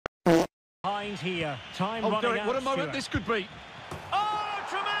line here. Time Oh, running Derek, out, what a moment Stuart. this could be. Oh,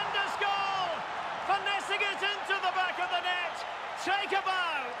 tremendous goal! Finessing it into the back of the net. Take a bow.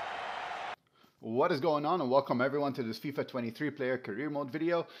 What is going on, and welcome everyone to this FIFA 23 player career mode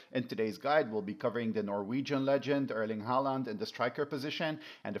video. In today's guide, we'll be covering the Norwegian legend Erling Haaland in the striker position.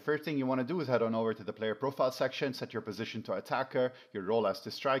 And the first thing you want to do is head on over to the player profile section, set your position to attacker, your role as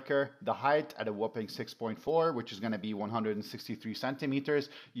the striker, the height at a whopping 6.4, which is going to be 163 centimeters,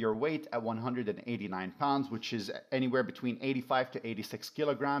 your weight at 189 pounds, which is anywhere between 85 to 86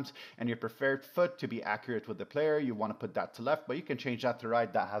 kilograms, and your preferred foot to be accurate with the player. You want to put that to left, but you can change that to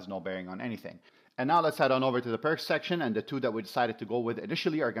right. That has no bearing on anything. And now let's head on over to the perks section, and the two that we decided to go with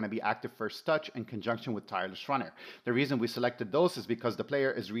initially are going to be active first touch in conjunction with tireless runner. The reason we selected those is because the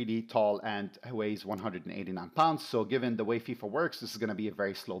player is really tall and weighs 189 pounds, so given the way FIFA works, this is going to be a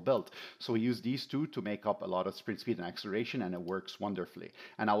very slow build. So we use these two to make up a lot of sprint speed and acceleration, and it works wonderfully.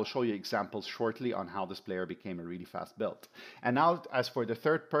 And I will show you examples shortly on how this player became a really fast build. And now as for the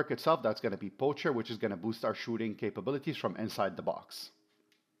third perk itself, that's going to be poacher, which is going to boost our shooting capabilities from inside the box.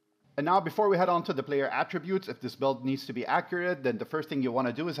 And now before we head on to the player attributes, if this build needs to be accurate, then the first thing you want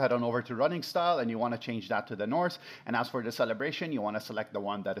to do is head on over to running style, and you want to change that to the Norse. And as for the celebration, you want to select the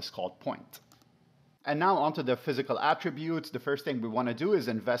one that is called point. And now onto the physical attributes. The first thing we want to do is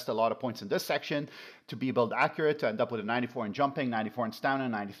invest a lot of points in this section to be build accurate, to end up with a 94 in jumping, 94 in stamina,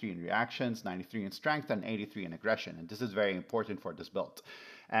 93 in reactions, 93 in strength, and 83 in aggression. And this is very important for this build.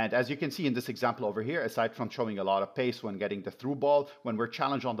 And as you can see in this example over here, aside from showing a lot of pace when getting the through ball, when we're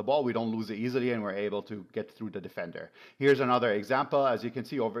challenged on the ball, we don't lose it easily and we're able to get through the defender. Here's another example. As you can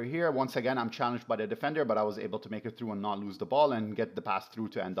see over here, once again, I'm challenged by the defender, but I was able to make it through and not lose the ball and get the pass through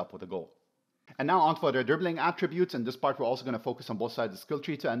to end up with a goal. And now on for the dribbling attributes. In this part, we're also going to focus on both sides of the skill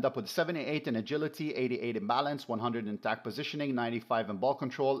tree to end up with 78 in agility, 88 in balance, 100 in attack positioning, 95 in ball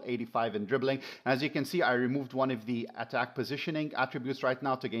control, 85 in dribbling. And as you can see, I removed one of the attack positioning attributes right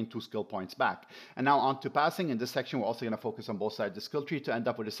now to gain 2 skill points back. And now on to passing. In this section, we're also going to focus on both sides of the skill tree to end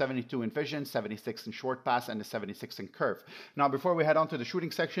up with a 72 in vision, 76 in short pass, and a 76 in curve. Now, before we head on to the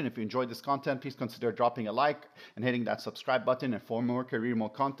shooting section, if you enjoyed this content, please consider dropping a like and hitting that subscribe button. And for more career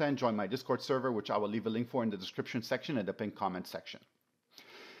mode content, join my Discord server, which I will leave a link for in the description section and the pinned comment section.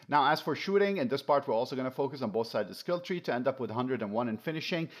 Now, as for shooting, in this part, we're also going to focus on both sides of the skill tree to end up with 101 in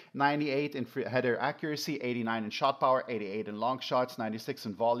finishing, 98 in header accuracy, 89 in shot power, 88 in long shots, 96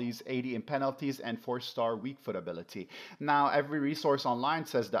 in volleys, 80 in penalties, and 4-star weak foot ability. Now, every resource online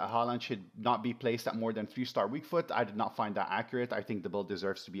says that Haaland should not be placed at more than 3-star weak foot. I did not find that accurate. I think the build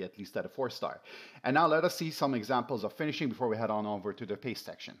deserves to be at least at a 4-star. And now let us see some examples of finishing before we head on over to the pace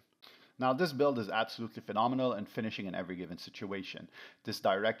section. Now, this build is absolutely phenomenal in finishing in every given situation. This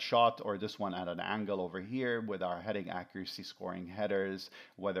direct shot, or this one at an angle over here with our heading accuracy, scoring headers,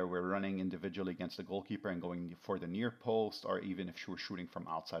 whether we're running individually against the goalkeeper and going for the near post, or even if we're shooting from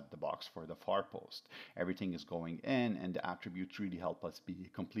outside the box for the far post. Everything is going in, and the attributes really help us be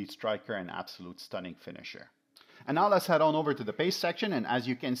a complete striker and absolute stunning finisher. And now let's head on over to the pace section, and as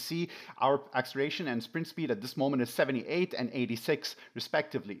you can see, our acceleration and sprint speed at this moment is 78 and 86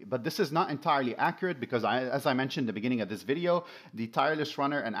 respectively. But this is not entirely accurate because as I mentioned in the beginning of this video, the tireless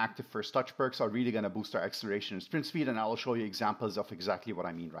runner and active first touch perks are really going to boost our acceleration and sprint speed, and I will show you examples of exactly what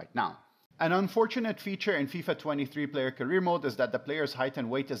I mean right now. An unfortunate feature in FIFA 23 player career mode is that the player's height and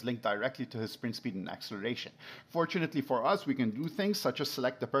weight is linked directly to his sprint speed and acceleration. Fortunately for us, we can do things such as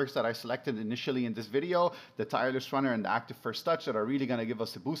select the perks that I selected initially in this video, the tireless runner and the active first touch, that are really going to give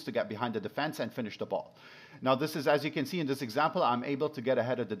us a boost to get behind the defense and finish the ball. Now this is, as you can see in this example, I'm able to get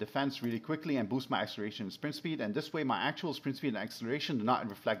ahead of the defense really quickly and boost my acceleration and sprint speed, and this way my actual sprint speed and acceleration do not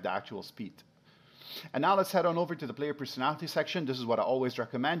reflect the actual speed. And now let's head on over to the player personality section. This is what I always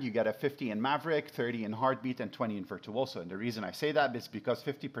recommend. You get a 50 in Maverick, 30 in Heartbeat, and 20 in Virtuoso. And the reason I say that is because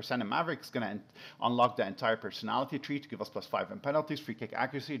 50% in Maverick is going to unlock the entire personality tree to give us +5 in penalties, free kick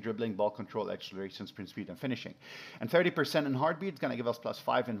accuracy, dribbling, ball control, acceleration, sprint speed, and finishing. And 30% in Heartbeat is going to give us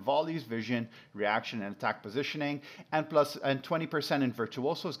 +5 in volleys, vision, reaction, and attack positioning. And 20% in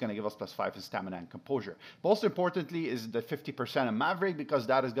Virtuoso is going to give us +5 in stamina and composure. Most importantly is the 50% in Maverick, because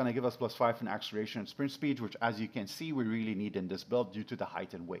that is going to give us +5 in acceleration and sprint speed, which as you can see we really need in this build due to the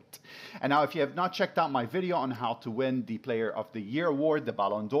height and weight. And now if you have not checked out my video on how to win the Player of the Year award, the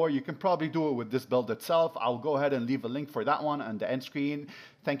Ballon d'Or, you can probably do it with this build itself. I'll go ahead and leave a link for that one on the end screen.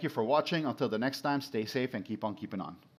 Thank you for watching. Until the next time, stay safe and keep on keeping on.